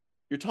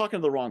you're talking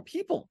to the wrong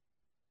people.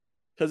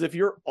 Because if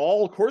you're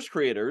all course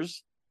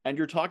creators and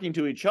you're talking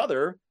to each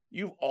other,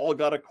 you've all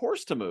got a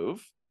course to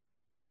move.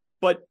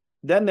 But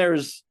then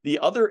there's the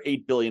other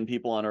 8 billion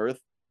people on Earth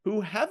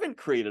who haven't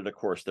created a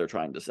course they're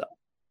trying to sell.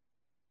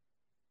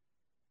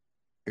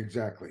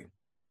 Exactly.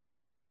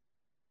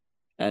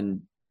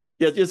 And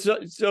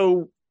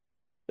so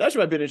that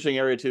might be an interesting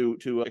area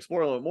to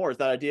explore a little bit more, is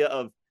that idea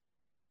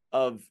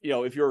of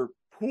if your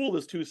pool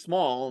is too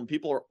small and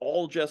people are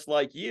all just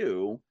like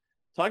you,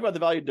 talk about the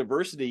value of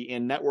diversity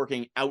in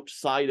networking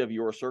outside of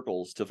your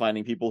circles to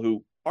finding people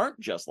who aren't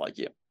just like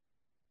you.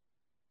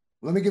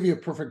 Let me give you a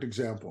perfect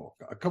example.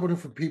 A couple of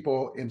different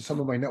people in some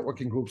of my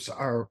networking groups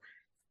are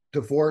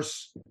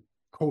divorce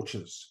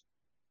coaches.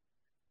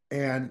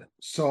 And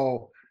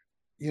so,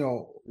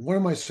 one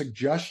of my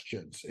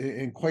suggestions,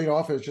 and quite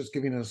often it's just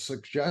giving a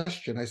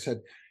suggestion, I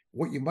said,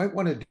 what you might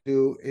want to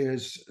do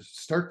is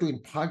start doing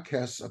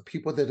podcasts of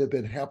people that have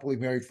been happily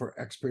married for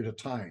X period of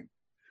time.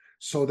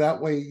 So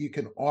that way you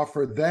can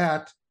offer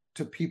that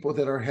to people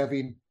that are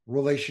having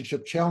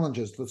relationship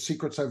challenges. The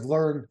secrets I've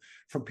learned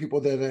from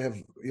people that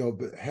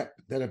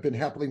have been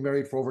happily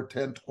married for over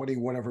 10, 20,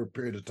 whatever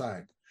period of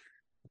time.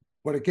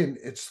 But again,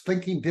 it's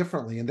thinking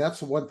differently. And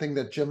that's one thing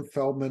that Jim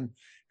Feldman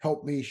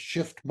helped me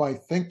shift my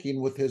thinking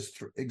with his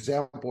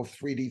example of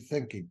 3D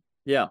thinking.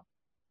 Yeah,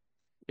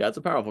 it's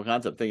a powerful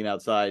concept, thinking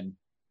outside,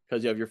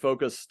 because if you're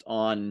focused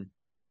on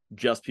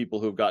just people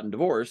who've gotten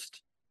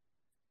divorced,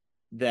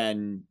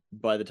 then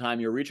by the time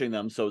you're reaching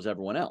them, so is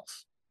everyone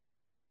else.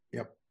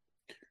 Yep.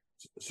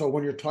 So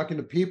when you're talking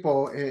to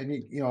people,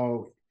 and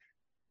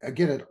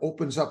again, it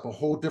opens up a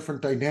whole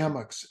different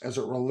dynamics as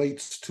it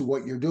relates to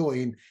what you're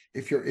doing.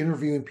 If you're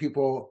interviewing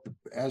people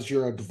as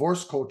you're a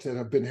divorce coach that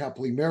have been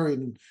happily married,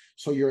 and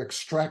so you're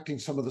extracting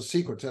some of the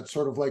secrets, that's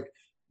sort of like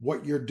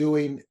what you're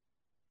doing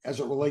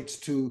as it relates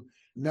to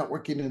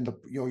networking, and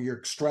you're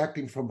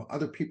extracting from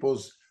other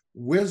people's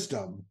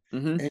wisdom,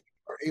 and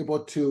you're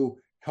able to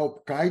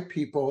help guide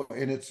people,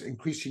 and it's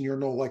increasing your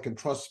know, like, and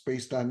trust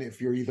based on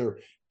if you're either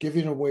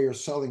giving away or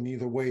selling.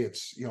 Either way,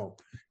 it's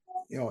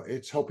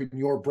it's helping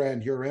your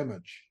brand, your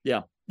image.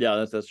 Yeah,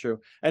 that's true.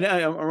 And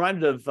I'm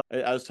reminded of,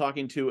 I was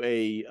talking to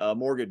a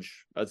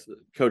mortgage, I was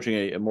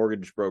coaching a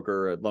mortgage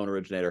broker, a loan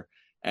originator,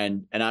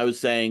 and I was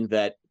saying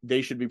that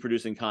they should be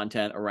producing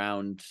content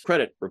around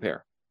credit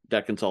repair,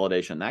 debt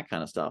consolidation, that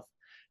kind of stuff.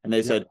 And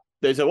they said,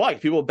 why?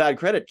 People with bad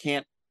credit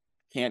can't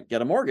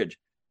get a mortgage.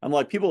 I'm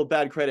like, people with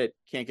bad credit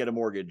can't get a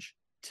mortgage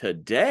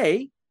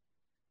today,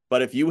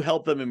 but if you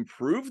help them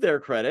improve their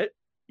credit,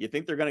 you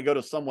think they're going to go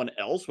to someone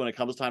else when it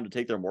comes time to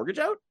take their mortgage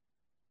out?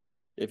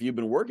 If you've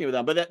been working with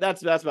them, but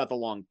that's about the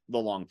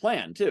long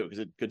plan too, because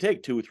it could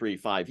take 2, 3,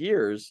 5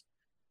 years.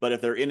 But if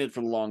they're in it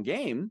for the long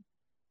game,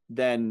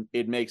 then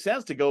it makes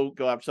sense to go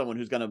after someone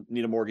who's going to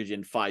need a mortgage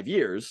in 5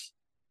 years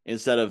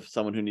instead of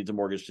someone who needs a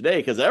mortgage today,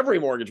 because every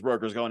mortgage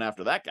broker is going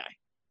after that guy.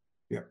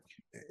 Yeah.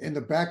 In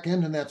the back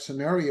end in that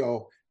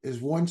scenario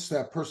is, once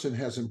that person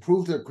has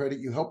improved their credit,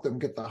 you help them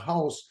get the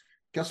house,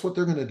 guess what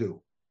they're going to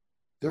do?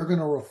 they're going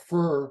to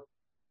refer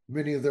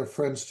many of their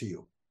friends to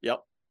you.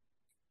 Yep.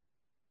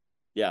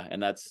 Yeah,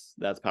 and that's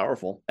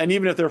powerful. And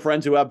even if they're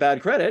friends who have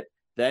bad credit,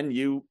 then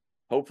you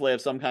hopefully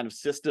have some kind of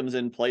systems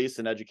in place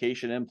and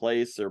education in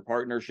place or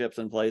partnerships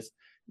in place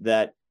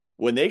that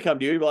when they come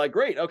to you, you're like,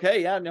 great,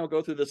 okay, yeah,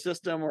 go through the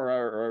system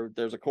or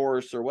there's a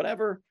course or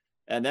whatever,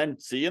 and then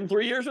see you in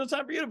 3 years when it's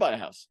time for you to buy a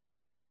house.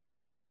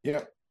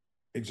 Yeah,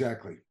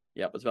 exactly.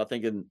 Yep, it's about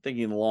thinking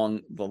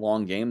the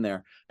long game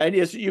there. And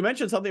yes, you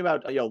mentioned something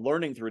about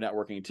learning through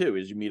networking too,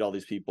 as you meet all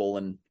these people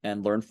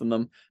and learn from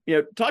them.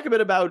 Talk a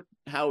bit about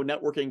how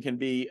networking can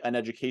be an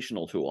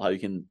educational tool, how you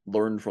can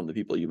learn from the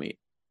people you meet.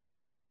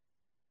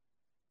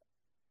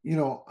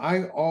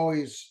 I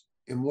always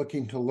am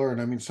looking to learn.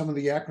 I mean, some of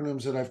the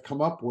acronyms that I've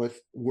come up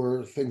with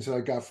were things that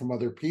I got from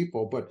other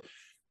people, but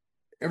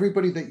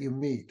everybody that you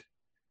meet,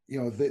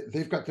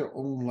 they've got their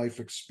own life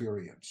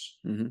experience.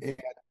 Mm-hmm. And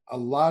a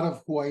lot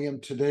of who I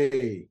am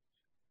today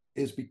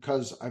is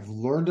because I've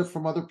learned it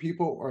from other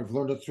people or I've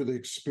learned it through the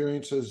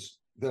experiences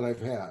that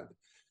I've had.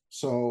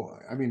 So,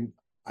 I mean,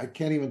 I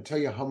can't even tell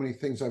you how many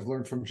things I've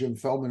learned from Jim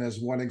Feldman as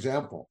one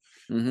example.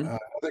 Mm-hmm.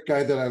 Another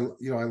guy that I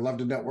love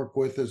to network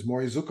with is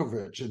Maury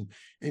Zukovich. And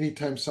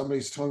anytime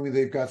somebody's telling me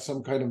they've got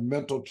some kind of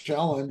mental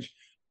challenge,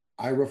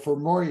 I refer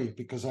Maury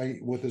because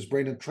with his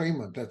brain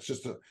entrainment, that's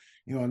just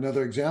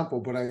another example.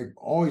 But I'm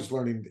always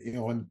learning,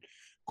 and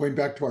going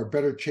back to our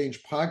Better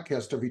Change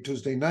podcast every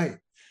Tuesday night,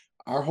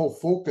 our whole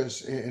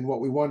focus and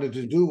what we wanted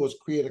to do was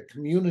create a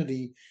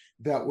community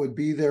that would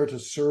be there to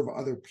serve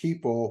other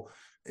people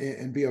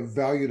and be of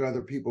value to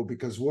other people.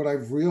 Because what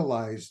I've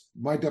realized,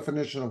 my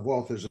definition of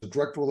wealth is a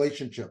direct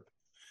relationship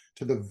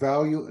to the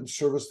value and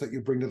service that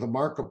you bring to the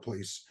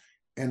marketplace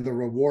and the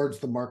rewards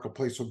the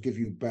marketplace will give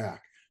you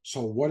back.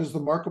 So what is the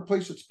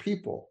marketplace? It's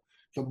people.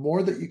 The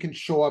more that you can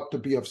show up to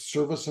be of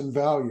service and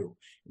value.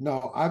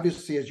 Now,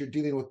 obviously, as you're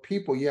dealing with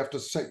people, you have to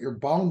set your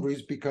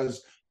boundaries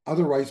because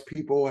otherwise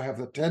people have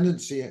the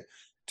tendency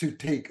to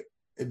take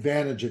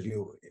advantage of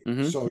you.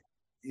 Mm-hmm. So,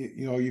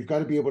 you've got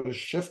to be able to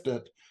shift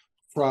it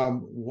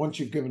from once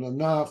you've given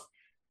enough,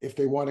 if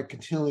they want to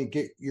continually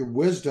get your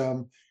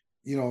wisdom,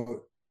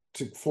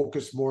 to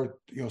focus more,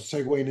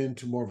 segueing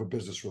into more of a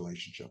business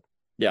relationship.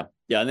 Yeah.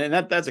 And then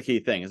that's a key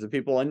thing is that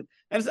people, and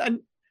I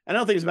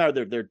don't think it's a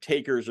matter they're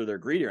takers or they're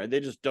greedy. Right? They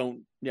just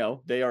don't,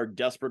 they are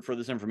desperate for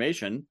this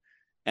information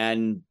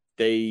and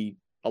a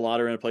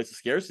lot are in a place of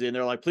scarcity and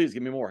they're like, please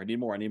give me more. I need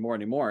more.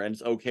 And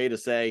it's okay to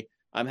say,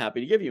 I'm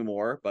happy to give you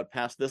more, but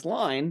past this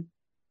line,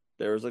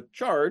 there's a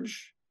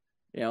charge,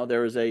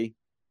 there's a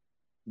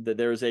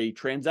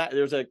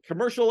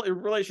commercial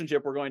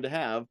relationship we're going to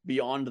have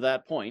beyond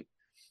that point.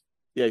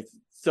 Yeah.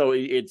 So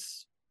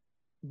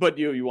but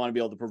you want to be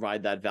able to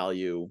provide that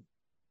value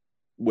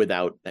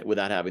without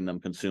having them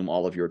consume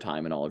all of your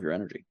time and all of your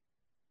energy.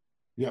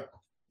 Yeah.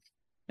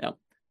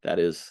 That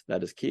is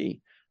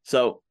key.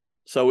 So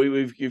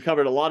you've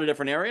covered a lot of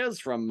different areas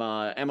from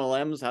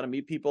MLMs, how to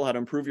meet people, how to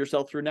improve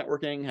yourself through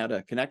networking, how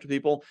to connect with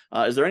people.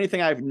 Is there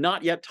anything I've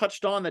not yet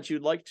touched on that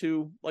you'd like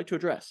to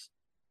address?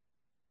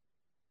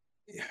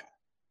 Yeah.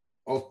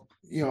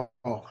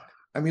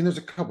 I mean, there's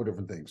a couple of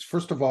different things.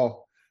 First of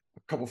all,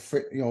 a couple,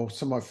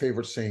 some of my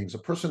favorite sayings. A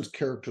person's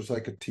character is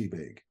like a tea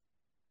bag.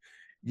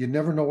 You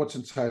never know what's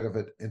inside of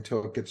it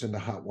until it gets into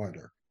hot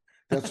water.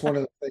 That's one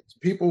of the things.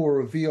 People will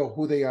reveal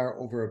who they are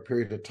over a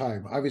period of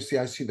time. Obviously,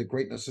 I see the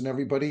greatness in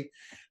everybody.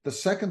 The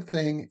second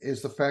thing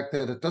is the fact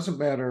that it doesn't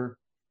matter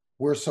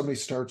where somebody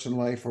starts in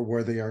life or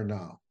where they are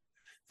now.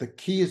 The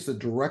key is the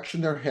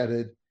direction they're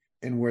headed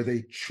and where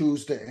they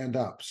choose to end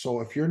up. So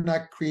if you're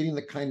not creating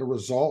the kind of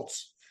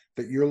results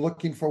that you're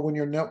looking for when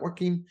you're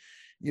networking,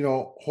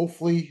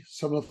 hopefully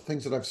some of the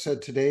things that I've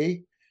said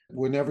today,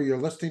 whenever you're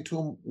listening to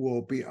them,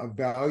 will be of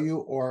value,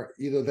 or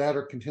either that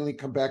or continually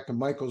come back to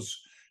Michael's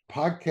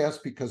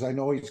podcast because I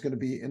know he's going to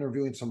be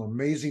interviewing some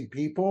amazing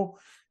people,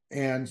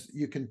 and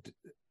you can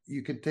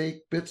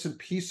take bits and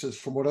pieces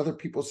from what other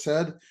people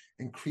said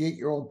and create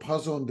your own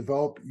puzzle and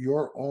develop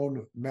your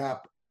own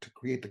map to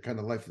create the kind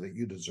of life that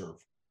you deserve.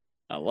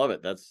 I love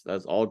it. That's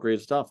all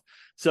great stuff.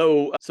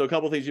 So a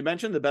couple of things you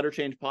mentioned, the Better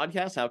Change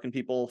podcast. How can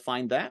people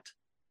find that?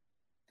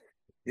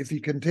 If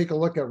you can take a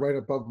look at right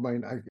above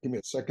mine, give me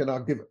a second.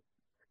 I'll give it.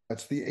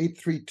 That's the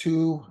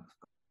 832.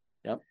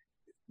 Yep.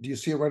 Do you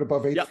see it right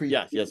above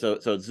 832? Yeah. So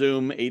it's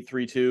Zoom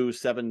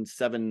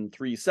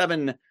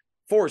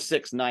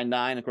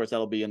 832-7737-4699. Of course,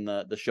 that'll be in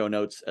the show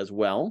notes as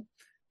well.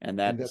 And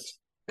that's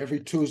every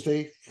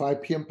Tuesday,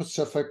 5 p.m.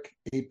 Pacific,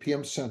 8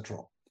 p.m.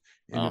 Central.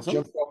 And awesome.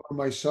 It's Jim and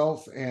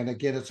myself. And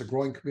again, it's a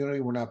growing community.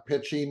 We're not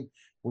pitching.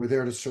 We're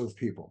there to serve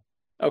people.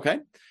 Okay.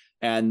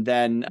 And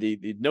then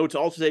the notes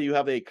also say you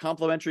have a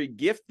complimentary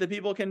gift that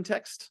people can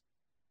text.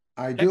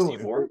 I do.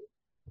 For.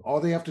 All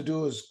they have to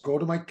do is go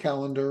to my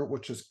calendar,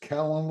 which is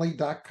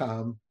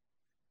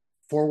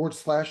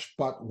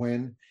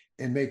calendly.com/Butwin,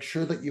 and make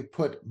sure that you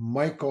put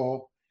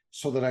Michael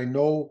so that I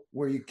know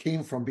where you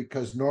came from,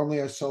 because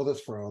normally I sell this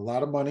for a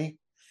lot of money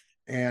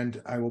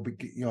and I will be,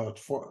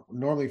 it's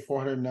normally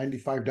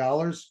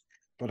 $495.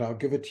 but I'll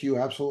give it to you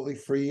absolutely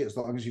free as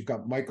long as you've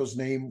got Michael's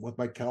name with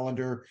my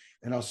calendar,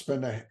 and I'll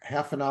spend a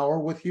half an hour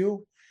with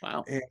you.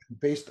 Wow. And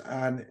based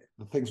on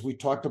the things we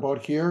talked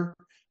about here,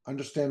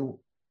 understand,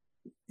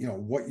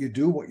 what you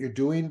do, what you're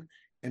doing,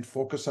 and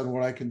focus on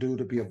what I can do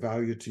to be of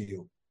value to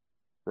you.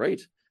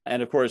 Great.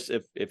 And of course,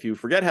 if you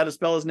forget how to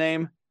spell his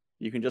name,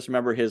 you can just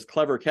remember his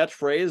clever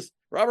catchphrase.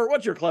 Robert,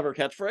 what's your clever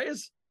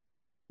catchphrase?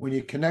 When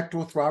you connect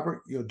with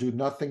Robert, you'll do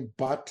nothing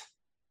but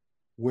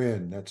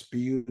win. That's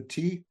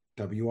Butwin.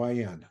 I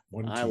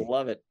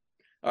love it.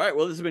 All right.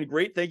 Well, this has been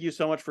great. Thank you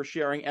so much for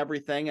sharing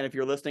everything. And if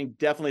you're listening,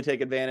 definitely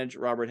take advantage.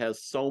 Robert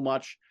has so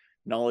much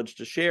knowledge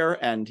to share,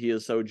 and he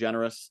is so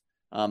generous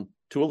to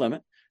a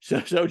limit.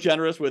 So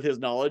generous with his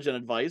knowledge and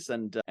advice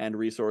and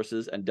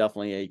resources, and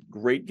definitely a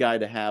great guy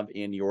to have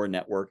in your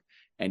network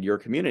and your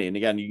community. And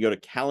again, you can go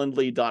to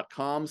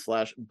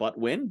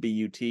calendly.com/Butwin,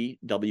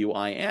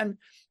 Butwin,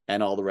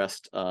 and all the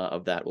rest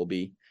of that will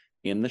be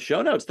in the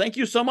show notes. Thank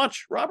you so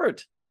much,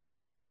 Robert.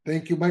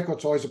 Thank you, Michael.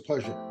 It's always a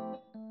pleasure.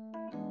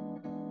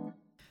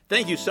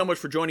 Thank you so much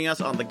for joining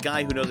us on the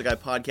Guy Who Knows a Guy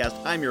podcast.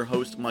 I'm your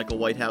host, Michael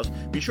Whitehouse.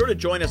 Be sure to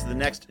join us at the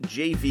next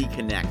JV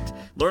Connect.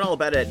 Learn all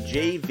about it at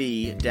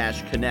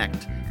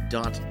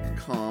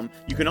jv-connect.com.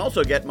 You can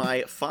also get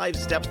my 5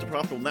 Steps to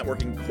Profitable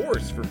Networking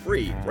course for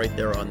free right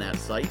there on that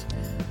site.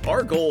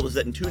 Our goal is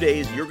that in 2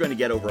 days, you're going to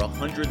get over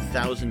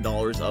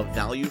 $100,000 of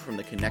value from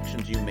the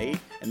connections you made.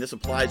 And this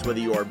applies whether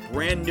you are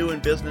brand new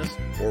in business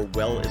or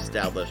well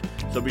established.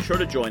 So be sure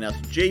to join us,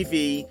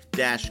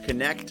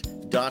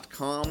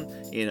 jv-connect.com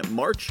in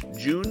March,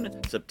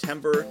 June,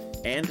 September,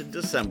 and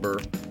December.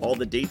 All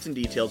the dates and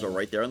details are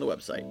right there on the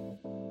website.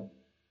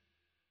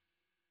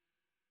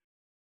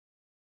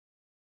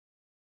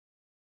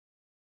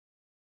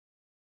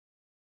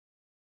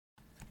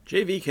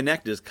 JV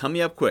Connect is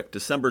coming up quick,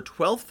 December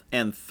 12th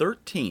and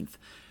 13th.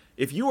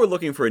 If you are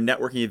looking for a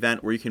networking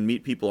event where you can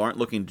meet people who aren't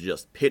looking to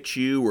just pitch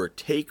you or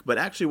take, but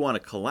actually want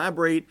to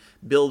collaborate,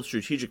 build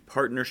strategic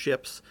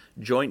partnerships,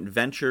 joint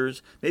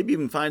ventures, maybe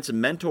even find some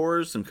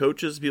mentors, some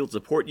coaches, people to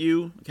support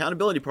you,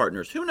 accountability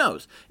partners, who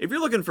knows? If you're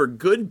looking for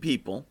good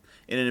people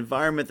in an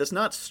environment that's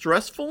not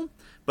stressful,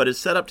 but is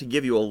set up to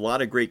give you a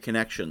lot of great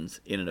connections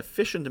in an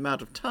efficient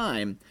amount of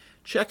time,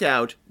 check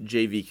out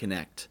JV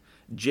Connect.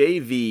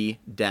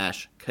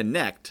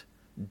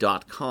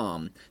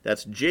 jv-connect.com.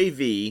 That's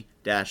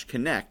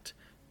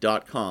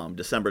jv-connect.com.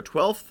 December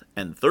 12th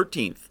and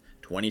 13th,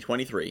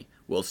 2023.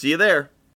 We'll see you there.